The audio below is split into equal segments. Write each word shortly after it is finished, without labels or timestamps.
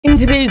In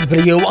today's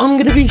video, I'm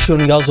going to be showing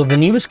you guys all the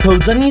newest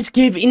codes and these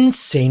give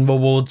insane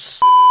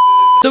rewards.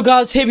 So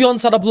guys, here we are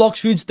inside of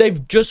Blox Fruits.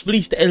 They've just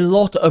released a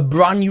lot of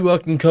brand new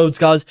working codes,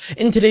 guys.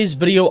 In today's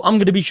video, I'm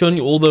going to be showing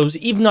you all those,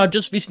 even though I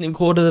just recently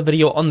recorded a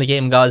video on the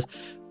game, guys.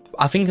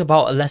 I think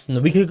about less than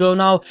a week ago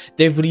now,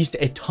 they've released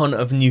a ton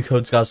of new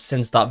codes, guys,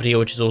 since that video,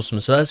 which is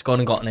awesome. So let's go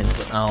and get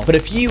into it now. But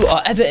if you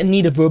are ever in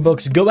need of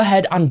Robux, go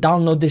ahead and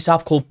download this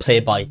app called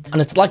Playbyte. And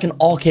it's like an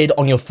arcade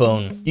on your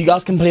phone. You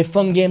guys can play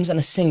fun games in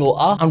a single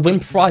app and win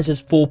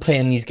prizes for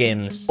playing these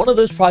games. One of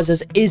those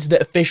prizes is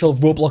the official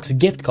Roblox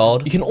gift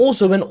card. You can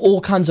also win all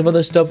kinds of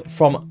other stuff,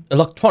 from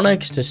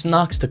electronics to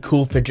snacks to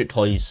cool fidget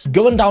toys.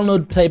 Go and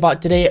download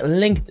Playbyte today,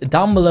 linked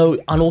down below,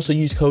 and also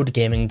use code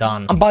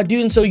GAMINGDAN. And by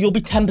doing so, you'll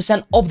be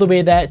 10% off the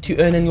way there to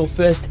earning your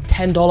first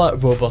 $10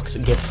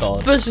 Robux gift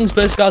card. First things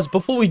first, guys,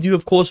 before we do,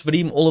 of course,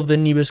 redeem all of the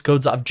newest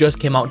codes that have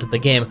just came out to the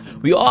game,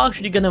 we are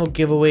actually going to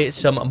give away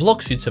some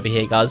Blox Fruits over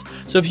here, guys.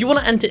 So if you want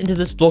to enter into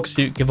this Blox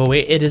Fruit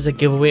giveaway, it is a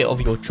giveaway of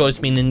your choice,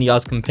 meaning you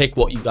guys can pick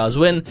what you guys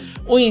win.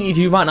 All you need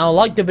to do right now,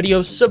 like the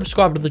video,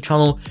 subscribe to the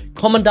channel,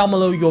 comment down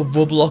below your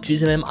Roblox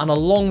username, and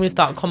along with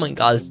that comment,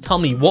 guys, tell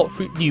me what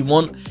fruit do you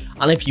want,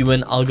 and if you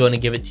win, I'll go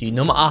and give it to you.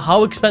 No matter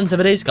how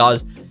expensive it is,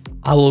 guys,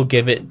 I will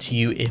give it to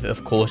you if,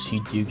 of course,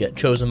 you do get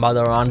chosen by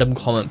the random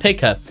comment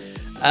picker.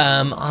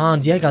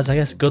 And yeah, guys, I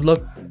guess good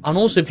luck. And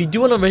also, if you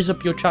do want to raise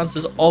up your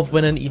chances of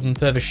winning even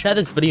further, share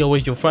this video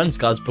with your friends,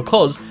 guys,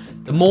 because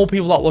the more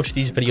people that watch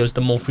these videos,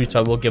 the more fruits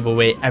I will give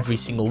away every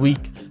single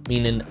week,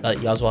 meaning that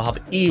you guys will have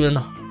even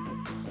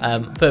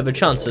further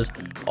chances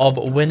of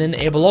winning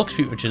a Blox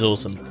Fruit, which is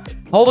awesome.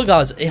 However,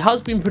 guys, it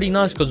has been pretty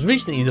nice because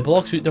recently the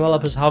Blox Fruit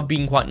developers have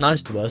been quite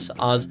nice to us,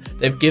 as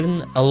they've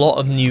given a lot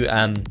of new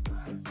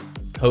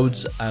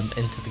codes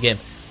into the game.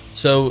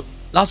 So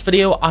last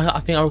video, I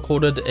think I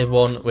recorded a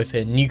one with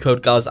a new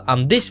code, guys,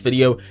 and this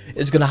video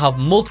is going to have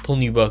multiple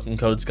new working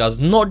codes, guys,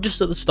 not just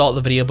at the start of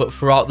the video but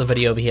throughout the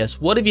video over here. So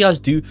whatever you guys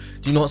do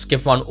not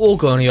skip around or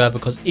go anywhere,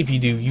 because if you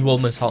do, you will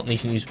miss out on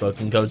these new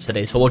working codes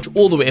today. So watch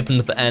all the way up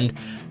into the end.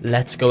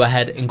 Let's go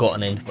ahead and get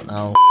on into it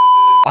now.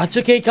 That's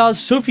okay,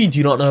 guys. So if you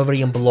do not know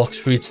already in Blox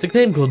Fruits, the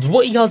claim codes,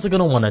 what you guys are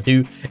going to want to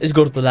do is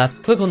go to the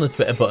left, click on the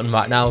Twitter button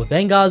right now,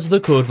 then guys, the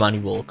code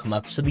menu will come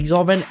up. So these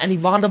are in any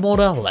random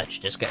order. Let's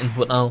just get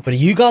into it now. But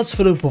you guys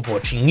fed up of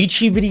watching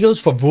YouTube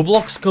videos for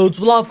Roblox codes?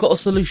 Well, I've got a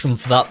solution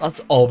for that.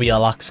 That's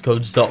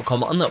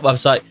RBLXcodes.com. On that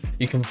website,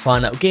 you can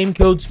find out game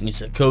codes,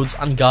 music codes,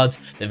 and guides.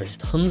 There is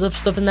tons of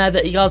stuff in there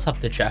that you guys have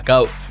to check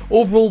out.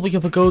 Overall, we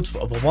have codes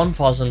for over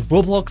 1,000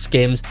 Roblox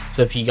games.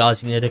 So if you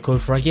guys need a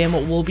code for a game,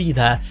 it will be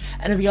there.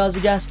 And if you guys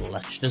are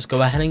let's just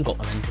go ahead and go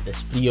on into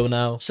this video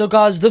now. So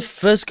guys, the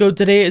first code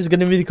today is going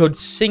to be the code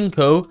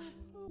Cinco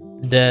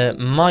de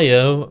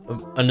Mayo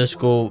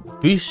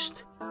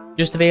 _boost.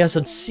 Just to be guys,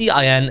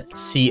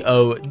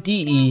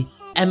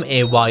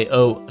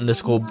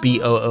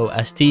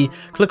 CINCODEMAYO_BOOST.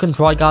 Click on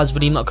try, guys,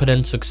 redeem that code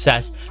in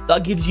success.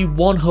 That gives you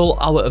 1 whole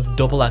hour of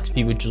double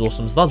XP, which is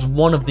awesome. So that's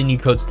one of the new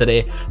codes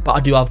today, but I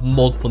do have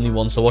multiple new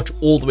ones, so watch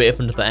all the way up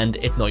until the end.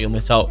 If not, you'll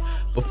miss out.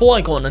 Before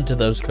I go on into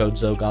those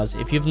codes though, guys,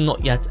 if you've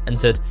not yet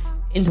entered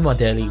into my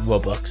daily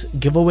Roblox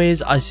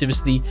giveaways, I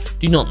seriously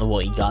do not know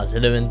what you guys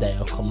are doing. They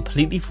are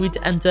completely free to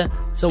enter,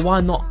 so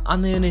why not?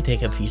 And they only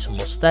take a few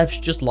simple steps.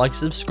 Just like,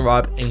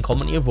 subscribe, and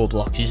comment your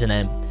Roblox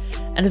username.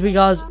 Anyway,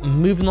 guys,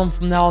 moving on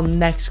from there, our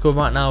next code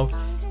right now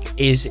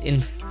is in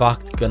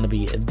fact going to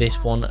be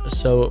this one.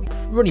 So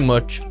pretty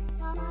much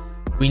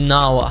we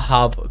now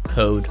have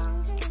code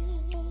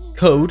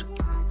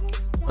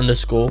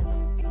underscore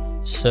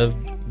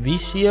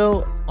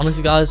servicio.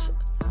 Honestly, guys,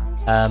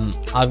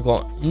 I've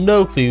got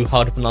no clue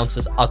how to pronounce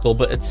this at all,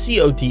 but it's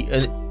CODE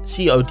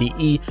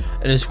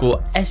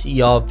underscore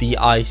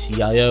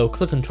SERVICIO.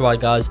 Click on try,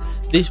 guys.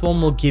 This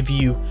one will give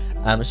you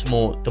some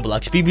more double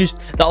XP boost.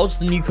 That was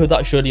the new code that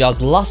I showed you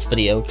guys last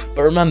video,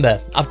 but remember,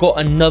 I've got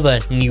another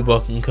new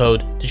working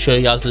code to show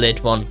you guys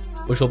later on,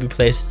 which will be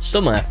placed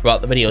somewhere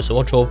throughout the video, so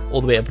watch all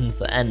the way up until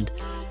the end.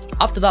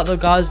 After that though,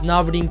 guys,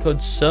 now redeem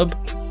code sub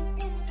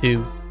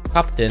to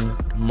Captain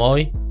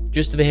Moy.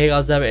 Just over here,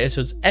 guys, there it is.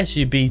 So it's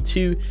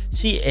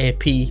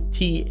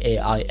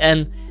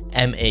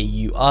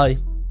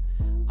SUB2CAPTAINMAUI.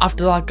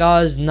 After that,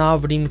 guys, now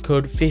redeem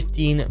code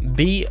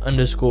 15B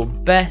underscore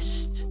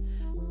best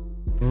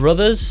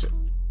brothers.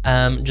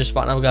 Just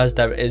right now, guys,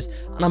 there it is.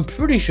 And I'm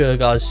pretty sure,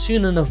 guys,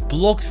 soon enough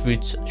Blox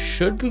Fruits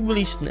should be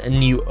releasing a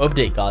new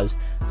update, guys.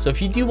 So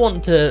if you do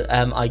want to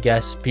I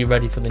guess be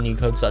ready for the new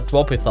codes that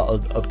drop with that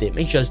update,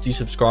 make sure you guys do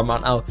subscribe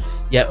right now.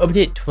 Yeah,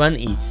 update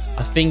 20,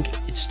 I think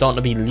it's starting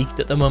to be leaked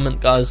at the moment,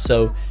 guys.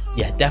 So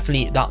yeah,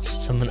 definitely that's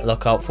something to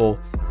look out for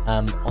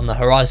on the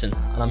horizon,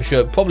 and I'm sure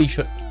it probably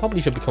should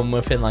be coming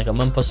within like a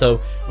month or so,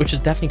 which is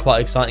definitely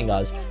quite exciting,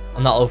 guys.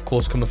 And that'll of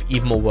course come with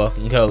even more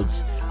working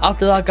codes.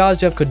 After that,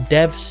 guys, we have code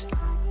devs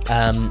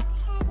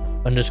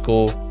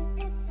underscore,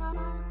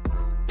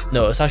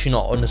 no, it's actually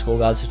not underscore,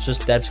 guys, it's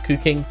just devs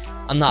cooking,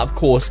 and that of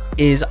course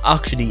is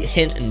actually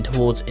hinting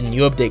towards a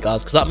new update,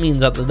 guys, because that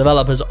means that the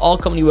developers are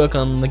currently working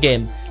on the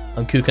game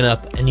and cooking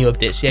up a new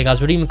update. So yeah,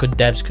 guys, we're even code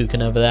devs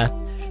cooking over there.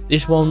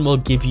 This one will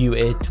give you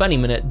a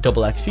 20-minute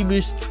double XP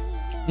boost.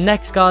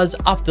 Next guys,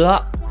 after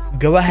that,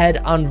 go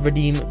ahead and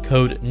redeem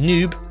code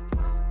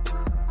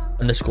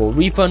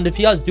noob_refund. If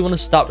you guys do want to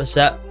start the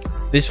set,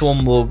 this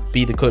one will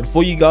be the code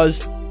for you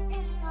guys.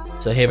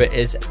 So here it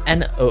is,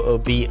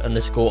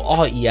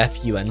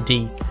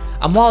 NOOB_REFUND.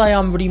 And while I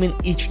am redeeming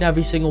each and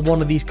every single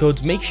one of these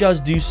codes, make sure you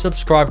guys do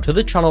subscribe to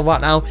the channel right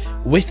now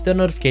with the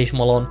notification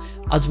bell on,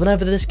 as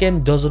whenever this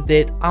game does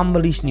update and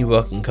release new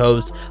working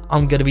codes,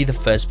 I'm going to be the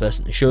first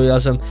person to show you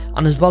guys them.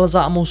 And as well as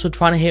that, I'm also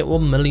trying to hit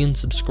 1 million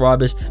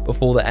subscribers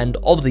before the end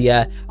of the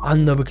year. I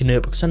know we can do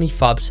it because only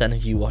 5%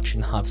 of you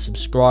watching have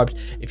subscribed.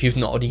 If you've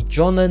not already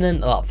joined in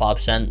that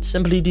 5%,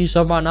 simply do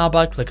so right now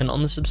by clicking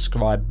on the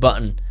subscribe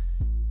button.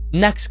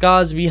 Next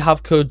guys, we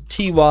have code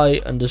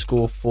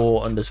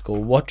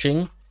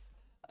TY_4_watching.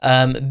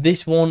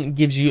 This one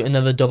gives you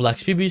another double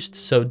XP boost,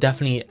 so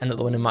definitely end up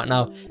winning right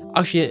now.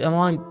 Actually, am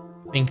I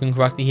thinking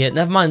correctly here?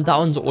 Never mind, that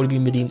one's already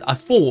been redeemed. I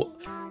thought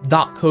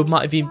that code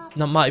might have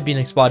been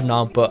expired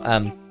now, but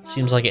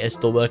seems like it is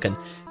still working.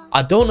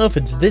 I don't know if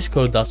it's this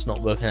code that's not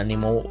working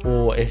anymore,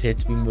 or if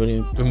it's been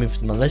removed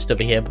from the list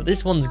over here, but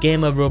this one's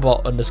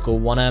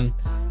gamerrobot_1M.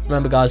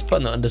 Remember guys,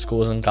 putting the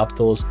underscores and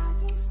capitals.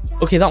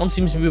 Okay, that one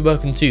seems to be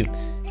working too.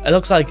 It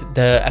looks like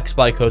the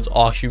expired codes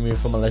are actually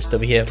removed from a list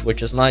over here,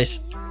 which is nice.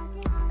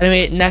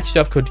 Anyway, next you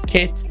have code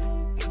KIT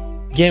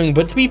Gaming.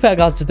 But to be fair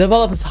guys, the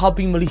developers have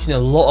been releasing a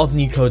lot of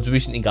new codes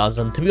recently guys,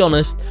 and to be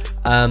honest,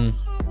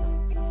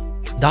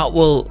 that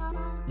will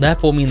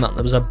therefore mean that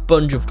there's a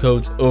bunch of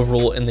codes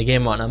overall in the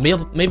game right now.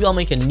 Maybe I'll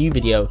make a new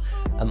video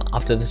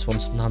after this one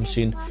sometime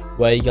soon,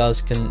 where you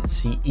guys can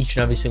see each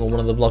and every single one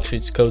of the Blox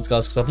Fruits codes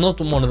guys, because I've not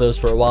done one of those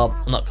for a while,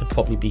 and that could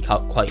probably be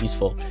quite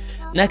useful.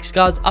 Next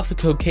guys, after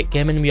code KIT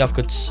Gaming, we have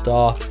code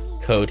star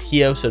code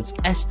HEO, so it's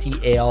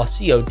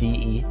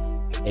STARCODEHEO.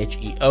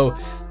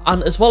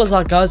 And as well as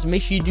that guys,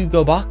 make sure you do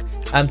go back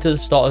to the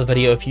start of the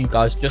video if you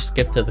guys just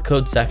skip to the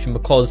code section,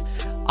 because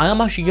I am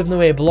actually giving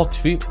away a Blox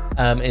Fruit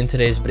in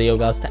today's video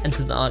guys. To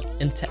enter that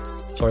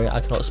sorry,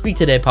 I cannot speak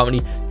today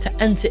apparently. To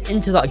enter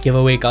into that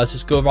giveaway guys,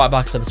 just go right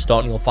back to the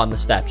start and you'll find the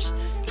steps.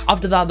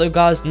 After that though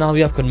guys, now we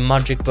have code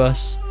Magic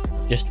Bus,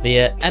 just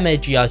via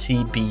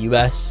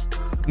MAGICBUS.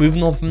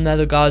 Moving on from there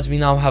though guys, we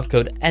now have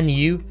code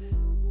NU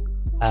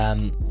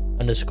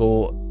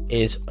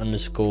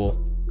 _is_pro.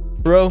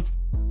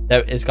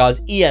 There it is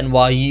guys,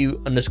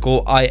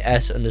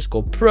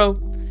 ENYU_IS_pro.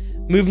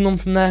 Moving on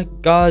from there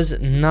guys,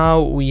 now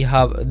we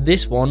have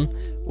this one,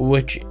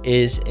 which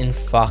is in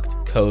fact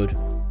code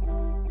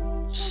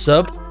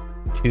sub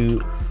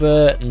to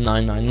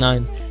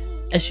FER999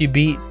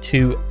 SUB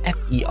to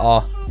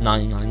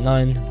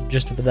FER999.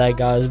 just over there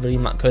guys, really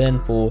that code in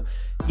for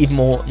even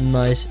more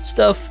nice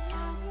stuff.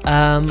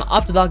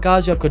 After that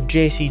guys, you have code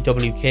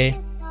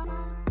JCWK.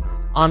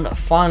 And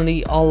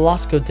finally, our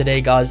last code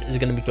today guys is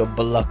going to be code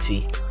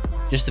Bloxy,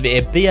 just to be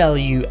a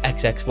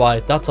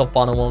BLUXXY. That's our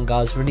final one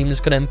guys. Redeem this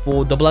code in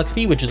for double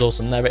XP, which is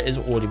awesome. There it is,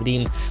 already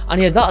redeemed.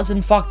 And yeah, that is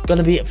in fact going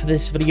to be it for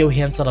this video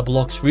here inside of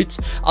Blox Fruits.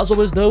 As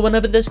always though,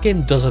 whenever this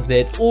game does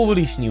update or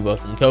release new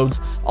working codes,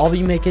 I'll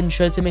be making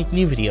sure to make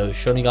new videos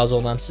showing you guys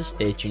all them, so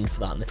stay tuned for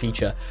that in the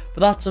future.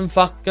 But that's in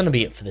fact going to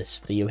be it for this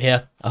video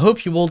here. I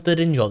hope you all did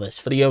enjoy this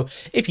video.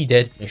 If you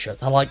did, make sure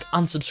to like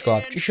and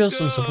subscribe to show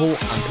some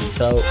support, and peace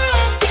out.